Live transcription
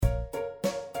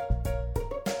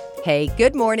Hey,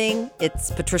 good morning.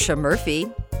 It's Patricia Murphy.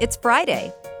 It's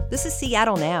Friday. This is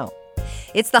Seattle Now.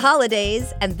 It's the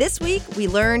holidays, and this week we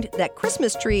learned that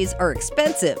Christmas trees are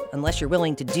expensive unless you're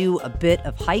willing to do a bit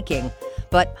of hiking.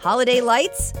 But holiday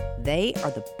lights, they are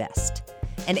the best.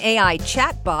 An AI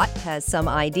chatbot has some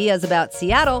ideas about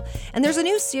Seattle, and there's a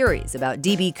new series about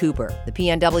D.B. Cooper, the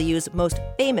PNW's most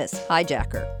famous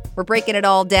hijacker. We're breaking it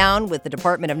all down with the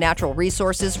Department of Natural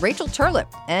Resources' Rachel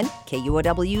Turlip and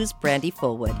KUOW's Brandy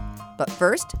Fullwood. But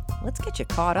first, let's get you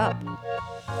caught up.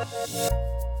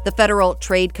 The Federal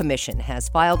Trade Commission has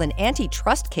filed an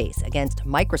antitrust case against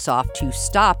Microsoft to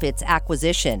stop its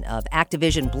acquisition of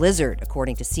Activision Blizzard,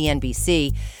 according to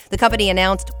CNBC. The company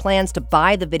announced plans to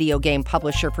buy the video game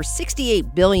publisher for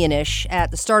 $68 billion-ish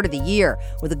at the start of the year,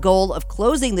 with a goal of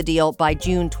closing the deal by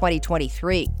June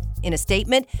 2023. In a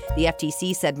statement, the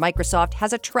FTC said Microsoft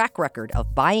has a track record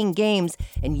of buying games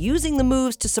and using the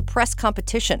moves to suppress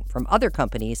competition from other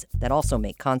companies that also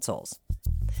make consoles.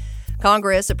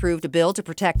 Congress approved a bill to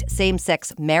protect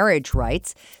same-sex marriage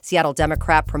rights. Seattle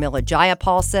Democrat Pramila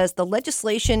Jayapal says the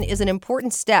legislation is an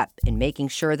important step in making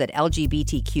sure that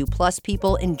LGBTQ+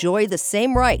 people enjoy the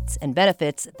same rights and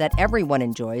benefits that everyone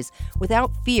enjoys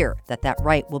without fear that that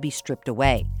right will be stripped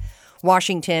away.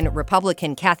 Washington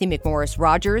Republican Cathy McMorris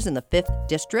Rodgers in the 5th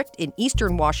District in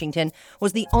eastern Washington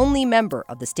was the only member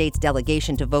of the state's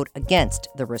delegation to vote against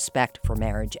the Respect for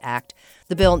Marriage Act.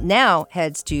 The bill now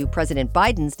heads to President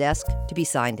Biden's desk to be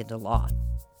signed into law.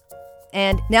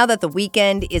 And now that the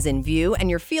weekend is in view and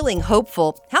you're feeling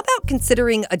hopeful, how about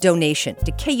considering a donation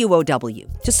to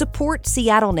KUOW to support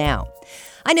Seattle Now?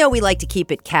 I know we like to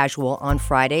keep it casual on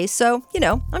Fridays, so,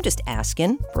 I'm just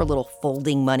asking for a little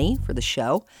folding money for the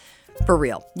show. For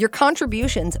real, your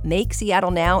contributions make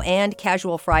Seattle Now and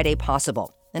Casual Friday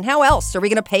possible. And how else are we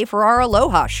going to pay for our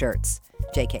Aloha shirts?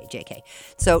 JK.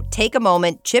 So take a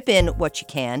moment, chip in what you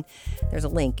can. There's a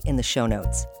link in the show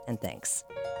notes. And thanks.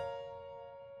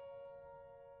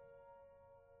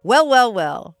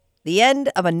 Well. The end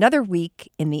of another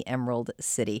week in the Emerald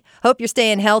City. Hope you're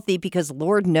staying healthy because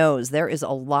Lord knows there is a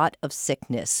lot of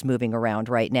sickness moving around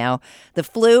right now. The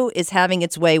flu is having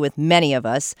its way with many of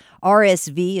us.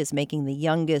 RSV is making the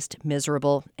youngest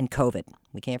miserable, and COVID.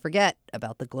 We can't forget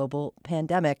about the global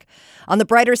pandemic. On the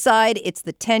brighter side, it's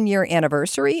the 10-year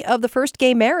anniversary of the first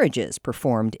gay marriages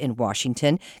performed in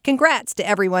Washington. Congrats to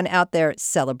everyone out there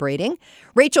celebrating.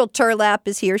 Rachel Turlap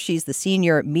is here. She's the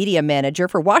senior media manager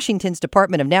for Washington's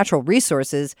Department of Natural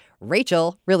Resources.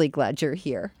 Rachel, really glad you're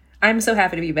here. I'm so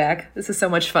happy to be back. This is so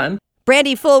much fun.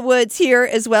 Brandy Fullwood's here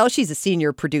as well. She's a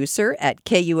senior producer at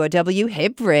KUOW. Hey,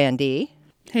 Brandy.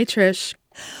 Hey, Trish.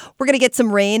 We're going to get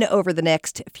some rain over the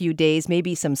next few days,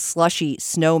 maybe some slushy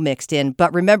snow mixed in.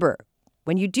 But remember,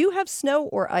 when you do have snow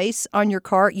or ice on your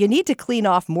car, you need to clean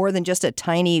off more than just a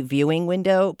tiny viewing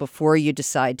window before you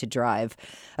decide to drive.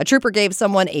 A trooper gave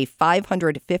someone a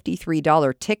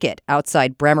 $553 ticket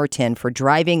outside Bremerton for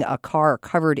driving a car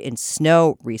covered in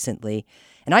snow recently.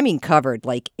 And I mean covered,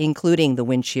 like including the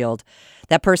windshield.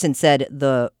 That person said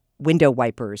the window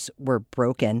wipers were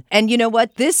broken. And you know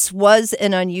what? This was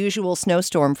an unusual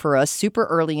snowstorm for us super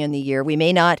early in the year. We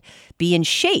may not be in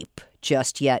shape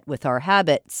just yet with our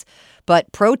habits,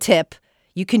 but pro tip,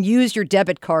 you can use your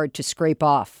debit card to scrape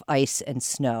off ice and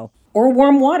snow. Or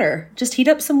warm water. Just heat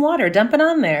up some water, dump it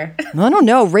on there. I don't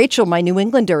know. Rachel, my New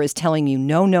Englander, is telling you,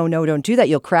 no, don't do that.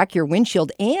 You'll crack your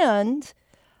windshield. And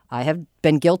I have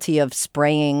been guilty of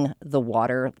spraying the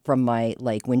water from my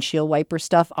windshield wiper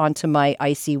stuff onto my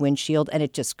icy windshield, and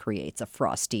it just creates a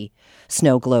frosty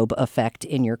snow globe effect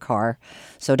in your car.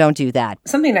 So don't do that.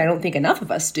 Something I don't think enough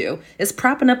of us do is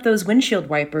propping up those windshield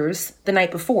wipers the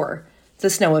night before the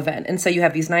snow event. And so you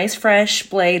have these nice fresh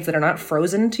blades that are not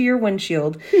frozen to your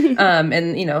windshield. And,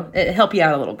 it help you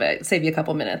out a little bit, save you a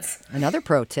couple minutes. Another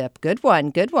pro tip. Good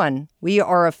one. We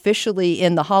are officially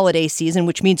in the holiday season,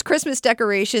 which means Christmas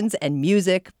decorations and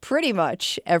music pretty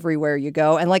much everywhere you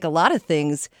go. And like a lot of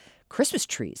things, Christmas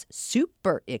trees,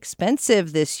 super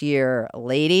expensive this year,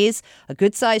 ladies. A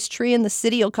good-sized tree in the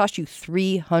city will cost you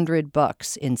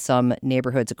 $300 in some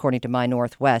neighborhoods, according to My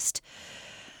Northwest.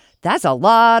 That's a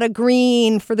lot of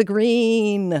green for the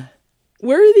green.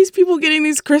 Where are these people getting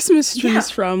these Christmas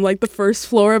trees from? Like the first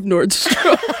floor of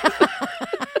Nordstrom?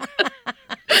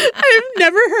 I've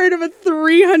never heard of a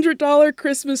 $300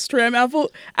 Christmas tree. I'm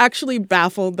actually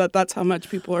baffled that that's how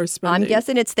much people are spending. I'm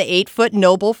guessing it's the 8-foot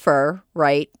noble fir,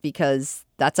 right? Because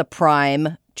that's a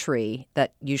prime tree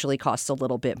that usually costs a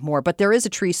little bit more. But there is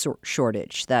a tree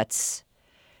shortage that's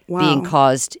being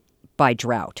caused by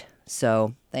drought.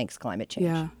 So thanks, climate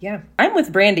change. Yeah. I'm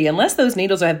with Brandy. Unless those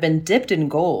needles have been dipped in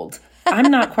gold,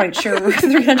 I'm not quite sure where the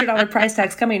 $300 price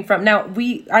tag's coming from. Now,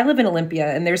 I live in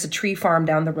Olympia, and there's a tree farm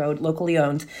down the road, locally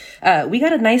owned. We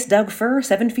got a nice Doug fir,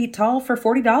 7 feet tall, for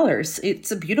 $40.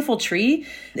 It's a beautiful tree.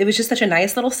 It was just such a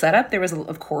nice little setup. There was,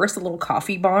 of course, a little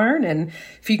coffee barn, and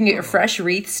if you can get your fresh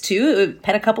wreaths too,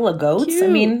 pet a couple of goats. Cute. I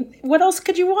mean, what else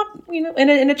could you want?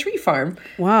 In a tree farm.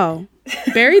 Wow.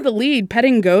 Bury the lead,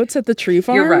 petting goats at the tree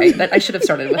farm. You're right. I should have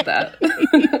started with that.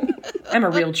 I'm a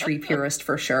real tree purist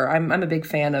for sure. I'm a big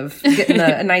fan of getting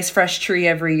a nice fresh tree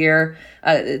every year.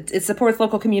 It supports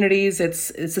local communities.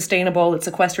 It's sustainable. It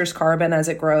sequesters carbon as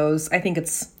it grows. I think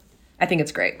it's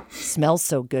great. Smells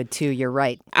so good too. You're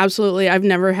right. Absolutely. I've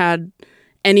never had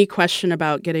any question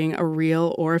about getting a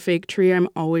real or a fake tree. I'm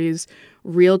always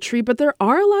real tree, but there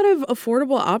are a lot of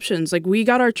affordable options. Like we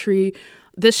got our tree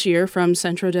this year from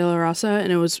Centro de la Raza,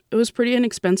 and it was pretty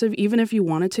inexpensive. Even if you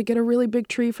wanted to get a really big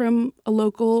tree from a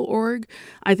local org,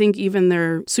 I think even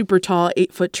their super tall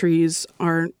 8-foot trees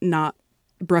are not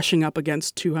brushing up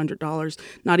against $200,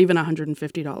 not even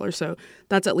 $150. So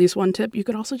that's at least one tip. You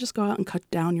could also just go out and cut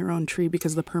down your own tree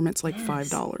because the permit's like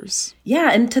 $5.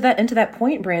 Yeah, and to that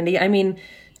point, Brandy, I mean,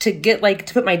 to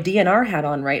put my DNR hat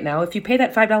on right now, if you pay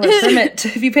that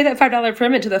 $5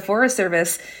 permit to the Forest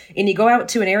Service and you go out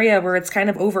to an area where it's kind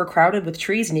of overcrowded with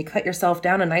trees and you cut yourself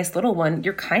down a nice little one,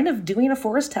 you're kind of doing a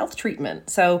forest health treatment.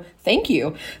 So thank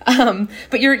you.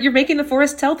 But you're making the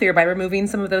forest healthier by removing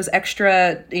some of those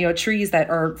extra, trees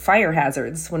that are fire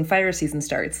hazards when fire season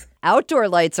starts. Outdoor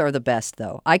lights are the best,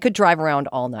 though. I could drive around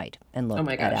all night and look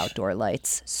at outdoor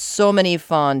lights. So many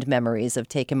fond memories of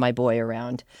taking my boy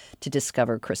around to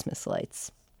discover Christmas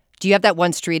lights. Do you have that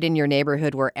one street in your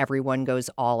neighborhood where everyone goes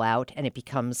all out and it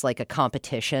becomes like a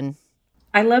competition?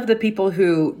 I love the people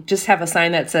who just have a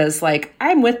sign that says, like,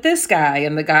 I'm with this guy.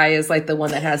 And the guy is like the one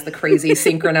that has the crazy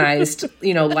synchronized,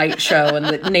 light show. And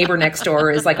the neighbor next door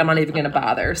is like, I'm not even going to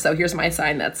bother. So here's my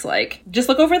sign that's like, just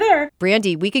look over there.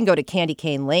 Brandy, we can go to Candy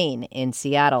Cane Lane in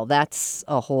Seattle. That's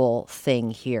a whole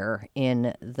thing here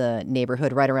in the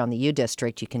neighborhood right around the U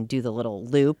District. You can do the little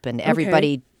loop and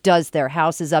everybody does their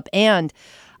houses up. And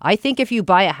I think if you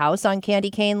buy a house on Candy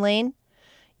Cane Lane,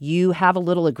 you have a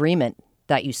little agreement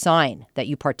that you sign, that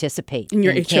you participate in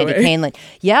your Candy Cane Lane.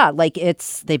 Yeah,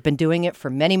 they've been doing it for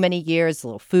many, many years, a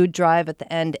little food drive at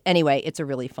the end. Anyway, it's a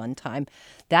really fun time.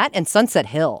 That and Sunset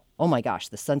Hill. Oh my gosh,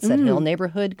 the Sunset Hill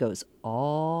neighborhood goes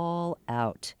all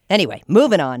out. Anyway,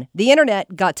 moving on. The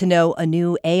internet got to know a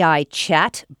new AI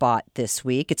chat bot this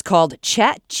week. It's called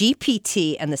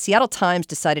ChatGPT, and the Seattle Times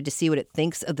decided to see what it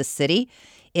thinks of the city.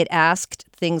 It asked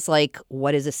things like,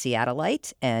 what is a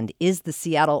Seattleite? And is the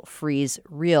Seattle freeze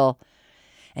real?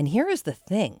 And here is the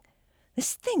thing.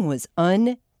 This thing was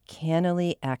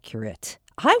uncannily accurate.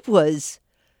 I was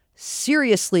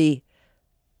seriously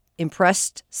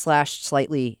impressed /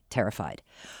 slightly terrified.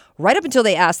 Right up until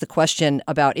they asked the question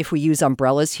about if we use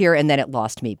umbrellas here, and then it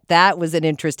lost me. That was an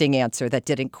interesting answer that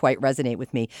didn't quite resonate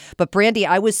with me. But Brandy,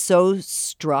 I was so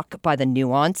struck by the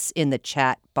nuance in the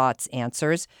chat bot's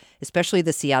answers, especially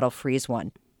the Seattle freeze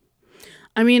one.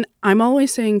 I mean, I'm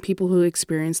always saying people who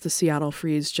experience the Seattle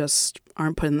freeze just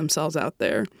aren't putting themselves out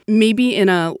there. Maybe in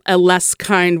a less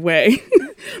kind way.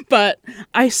 But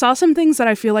I saw some things that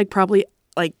I feel like probably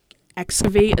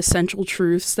excavate essential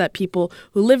truths that people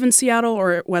who live in Seattle,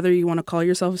 or whether you want to call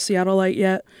yourself a Seattleite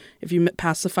yet, if you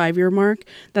pass the 5-year mark,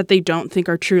 that they don't think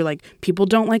are true. Like, people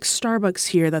don't like Starbucks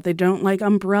here, that they don't like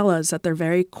umbrellas, that they're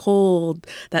very cold,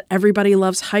 that everybody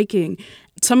loves hiking.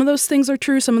 Some of those things are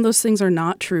true, some of those things are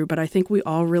not true, but I think we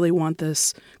all really want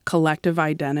this collective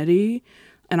identity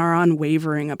and are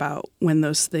unwavering about when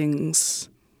those things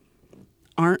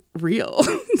aren't real.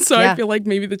 So yeah. I feel like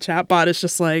maybe the chatbot is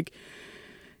just like,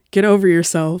 get over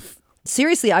yourself.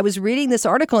 Seriously, I was reading this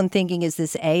article and thinking, is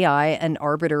this AI an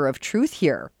arbiter of truth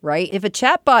here, right? If a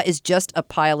chatbot is just a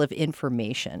pile of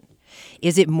information,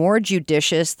 is it more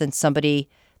judicious than somebody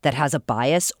that has a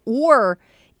bias? Or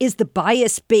is the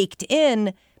bias baked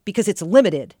in because it's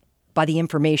limited by the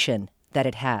information that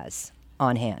it has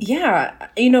on hand? Yeah.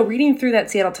 Reading through that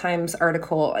Seattle Times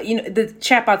article, the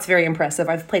chatbot's very impressive.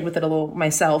 I've played with it a little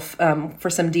myself for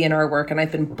some DNR work, and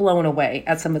I've been blown away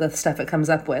at some of the stuff it comes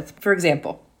up with. For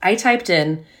example, I typed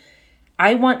in,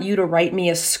 I want you to write me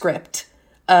a script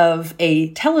of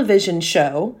a television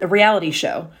show, a reality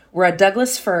show, where a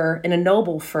Douglas fir and a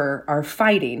noble fir are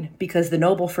fighting because the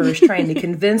noble fir is trying to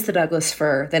convince the Douglas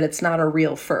fir that it's not a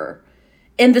real fir.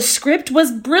 And the script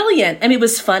was brilliant. I mean, it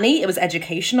was funny. It was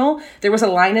educational. There was a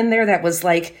line in there that was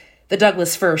like, the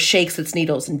Douglas fir shakes its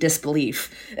needles in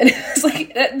disbelief. And it was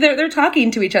like, they're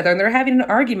talking to each other and they're having an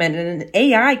argument, and an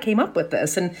AI came up with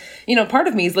this. And, part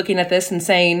of me is looking at this and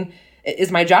saying,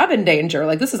 is my job in danger?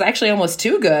 Like, this is actually almost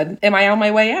too good. Am I on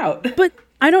my way out? But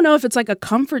I don't know if it's like a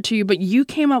comfort to you, but you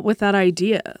came up with that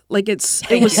idea. Like it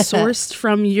was sourced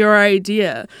from your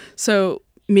idea. So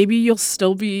maybe you'll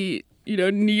still be,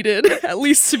 needed at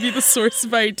least to be the source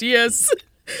of ideas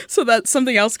so that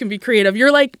something else can be creative.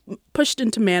 You're like pushed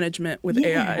into management with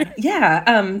AI.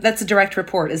 Yeah, that's a direct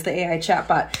report is the AI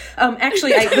chatbot.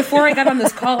 Actually, before I got on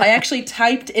this call, I actually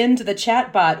typed into the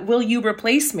chatbot, "Will you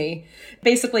replace me?"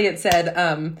 Basically, it said,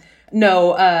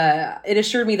 no, it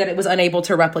assured me that it was unable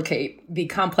to replicate the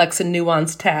complex and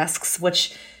nuanced tasks,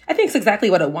 which I think is exactly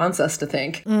what it wants us to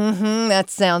think. Mm-hmm. That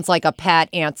sounds like a pat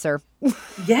answer.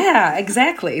 Yeah,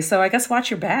 exactly. So I guess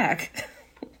watch your back.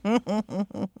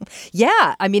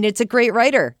 Yeah, I mean, it's a great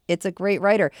writer. It's a great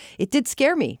writer. It did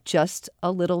scare me just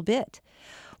a little bit.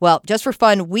 Well, just for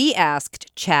fun, we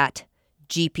asked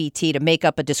ChatGPT to make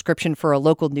up a description for a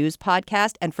local news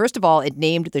podcast. And first of all, it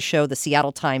named the show the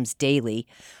Seattle Times Daily,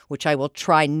 which I will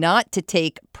try not to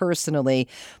take personally,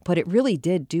 but it really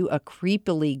did do a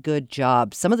creepily good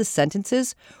job. Some of the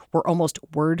sentences were almost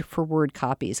word-for-word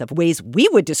copies of ways we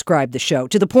would describe the show,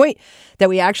 to the point that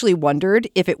we actually wondered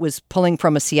if it was pulling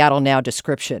from a Seattle Now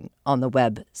description on the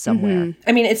web somewhere. Mm-hmm.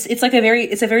 I mean, it's like a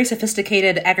very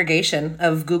sophisticated aggregation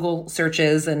of Google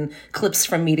searches and clips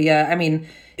from media. I mean,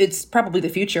 it's probably the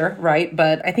future, right?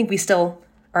 But I think we still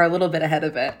are a little bit ahead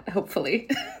of it, hopefully.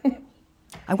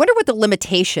 I wonder what the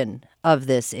limitation of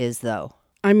this is, though.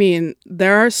 I mean,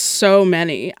 there are so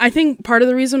many. I think part of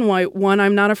the reason why, one,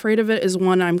 I'm not afraid of it is,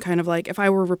 one, I'm kind of like, if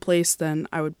I were replaced, then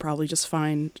I would probably just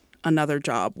find another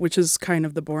job, which is kind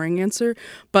of the boring answer.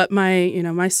 But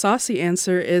my saucy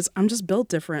answer is I'm just built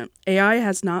different. AI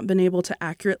has not been able to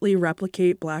accurately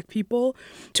replicate Black people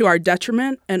to our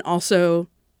detriment, and also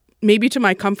maybe to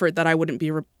my comfort that I wouldn't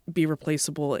be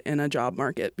replaceable in a job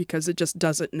market, because it just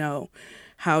doesn't know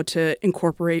how to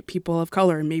incorporate people of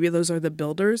color. And maybe those are the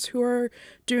builders who are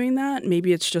doing that.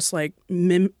 Maybe it's just like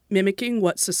mimicking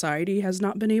what society has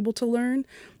not been able to learn.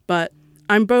 But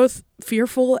I'm both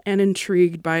fearful and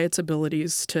intrigued by its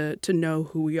abilities to know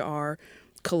who we are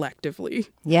collectively.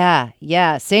 Yeah.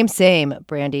 Same,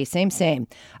 Brandy. Same.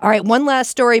 All right, one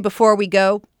last story before we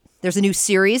go. There's a new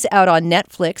series out on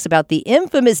Netflix about the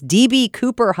infamous D.B.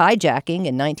 Cooper hijacking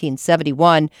in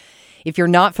 1971. If you're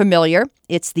not familiar,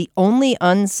 it's the only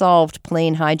unsolved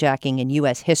plane hijacking in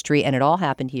U.S. history, and it all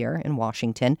happened here in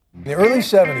Washington. In the early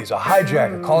 70s, a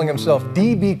hijacker calling himself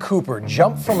D.B. Cooper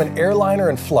jumped from an airliner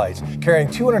in flight, carrying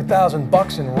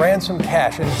 $200,000 in ransom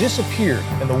cash, and disappeared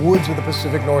in the woods of the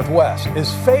Pacific Northwest.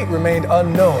 His fate remained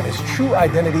unknown, his true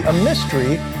identity a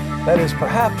mystery, that is,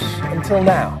 perhaps until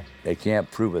now. They can't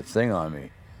prove a thing on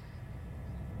me.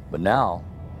 But now,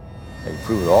 they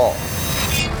prove it all.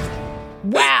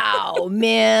 Wow,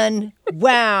 man.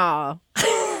 Wow.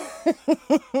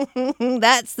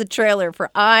 That's the trailer for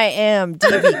I Am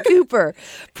D.B. Cooper.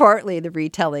 Partly the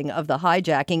retelling of the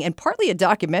hijacking and partly a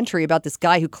documentary about this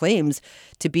guy who claims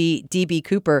to be D.B.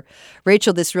 Cooper.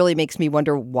 Rachel, this really makes me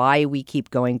wonder why we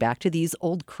keep going back to these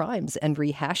old crimes and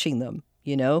rehashing them,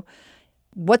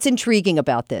 What's intriguing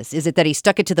about this? Is it that he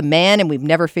stuck it to the man and we've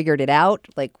never figured it out?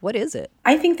 Like, what is it?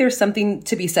 I think there's something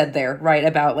to be said there, right?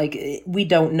 About like, we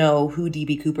don't know who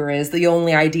D.B. Cooper is. The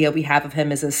only idea we have of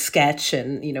him is a sketch.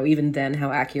 And, even then,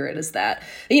 how accurate is that?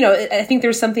 I think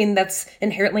there's something that's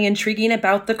inherently intriguing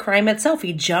about the crime itself.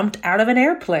 He jumped out of an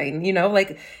airplane,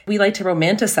 like we like to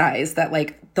romanticize that,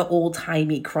 like the old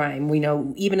timey crime. We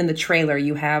know even in the trailer,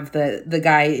 you have the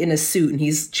guy in a suit and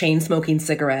he's chain smoking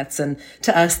cigarettes. And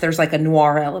to us, there's like a noir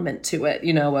element to it,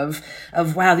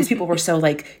 of wow, these people were so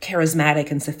like charismatic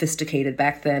and sophisticated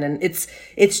back then. And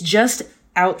it's just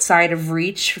outside of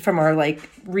reach from our like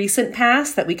recent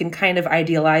past that we can kind of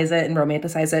idealize it and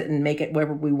romanticize it and make it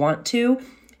wherever we want to.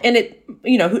 And it,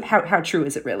 how true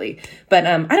is it really? But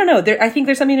I don't know. I think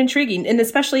there's something intriguing, and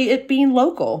especially it being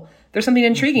local. There's something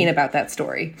intriguing about that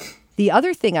story. The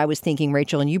other thing I was thinking,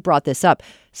 Rachel, and you brought this up,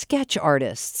 sketch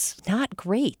artists, not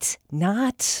great,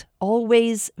 not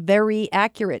always very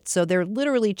accurate. So they're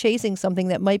literally chasing something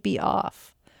that might be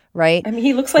off, right? I mean,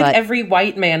 he looks like every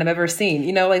white man I've ever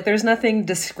seen. Like there's nothing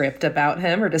descript about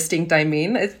him or distinct. I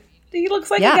mean, he looks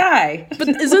like a guy. But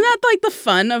isn't that like the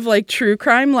fun of like true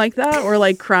crime like that, or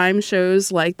like crime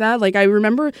shows like that? Like I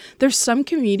remember there's some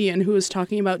comedian who was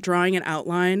talking about drawing an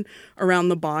outline around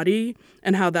the body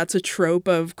and how that's a trope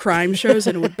of crime shows.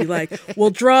 And it would be like,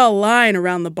 we'll draw a line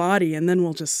around the body and then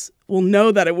we'll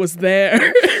know that it was there.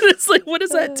 It's like, what does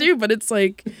that do? But it's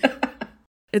like,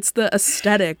 it's the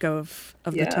aesthetic of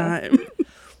the time.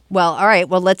 Well, all right.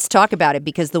 Well, let's talk about it,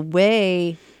 because the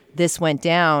way this went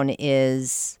down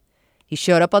is he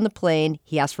showed up on the plane.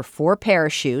 He asked for 4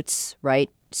 parachutes, right?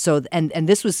 So, and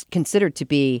this was considered to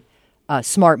be a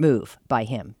smart move by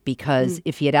him, because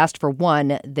if he had asked for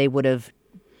 1, they would have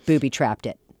booby-trapped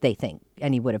it, they think,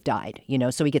 and he would have died,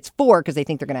 So he gets 4 because they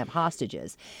think they're going to have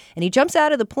hostages. And he jumps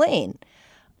out of the plane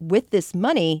with this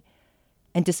money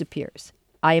and disappears.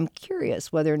 I am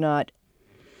curious whether or not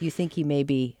you think he may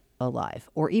be alive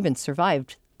or even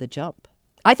survived the jump.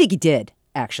 I think he did,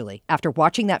 actually. After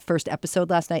watching that first episode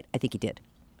last night, I think he did.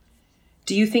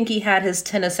 Do you think he had his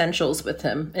 10 essentials with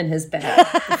him in his bag?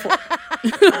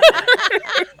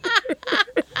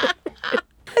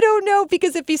 I don't know,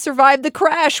 because if he survived the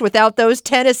crash without those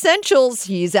 10 essentials,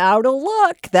 he's out of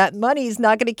luck. That money's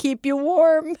not going to keep you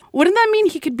warm. Wouldn't that mean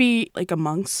he could be like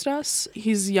amongst us?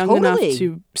 He's young enough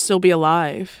to still be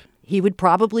alive. He would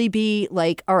probably be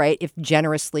like, all right, if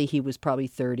generously he was probably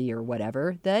 30 or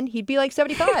whatever, then he'd be like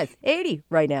 75, 80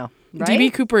 right now. Right?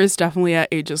 D.B. Cooper is definitely at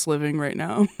ageless living right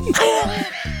now.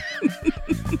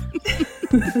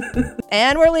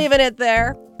 And we're leaving it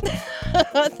there.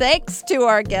 Thanks to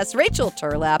our guests, Rachel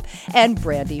Turlap and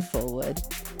Brandy Fullwood.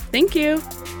 Thank you.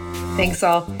 Thanks,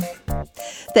 all.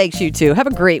 Thanks, you too. Have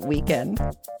a great weekend.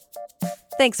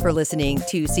 Thanks for listening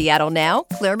to Seattle Now.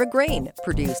 Claire McGrain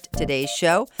produced today's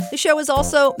show. The show is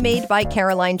also made by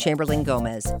Caroline Chamberlain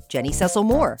Gomez, Jenny Cecil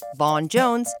Moore, Vaughn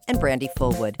Jones, and Brandy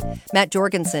Fullwood. Matt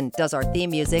Jorgensen does our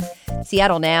theme music.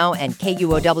 Seattle Now and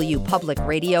KUOW Public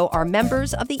Radio are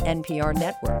members of the NPR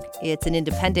network. It's an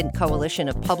independent coalition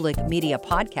of public media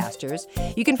podcasters.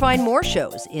 You can find more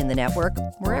shows in the network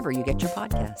wherever you get your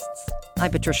podcasts. I'm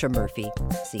Patricia Murphy.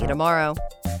 See you tomorrow.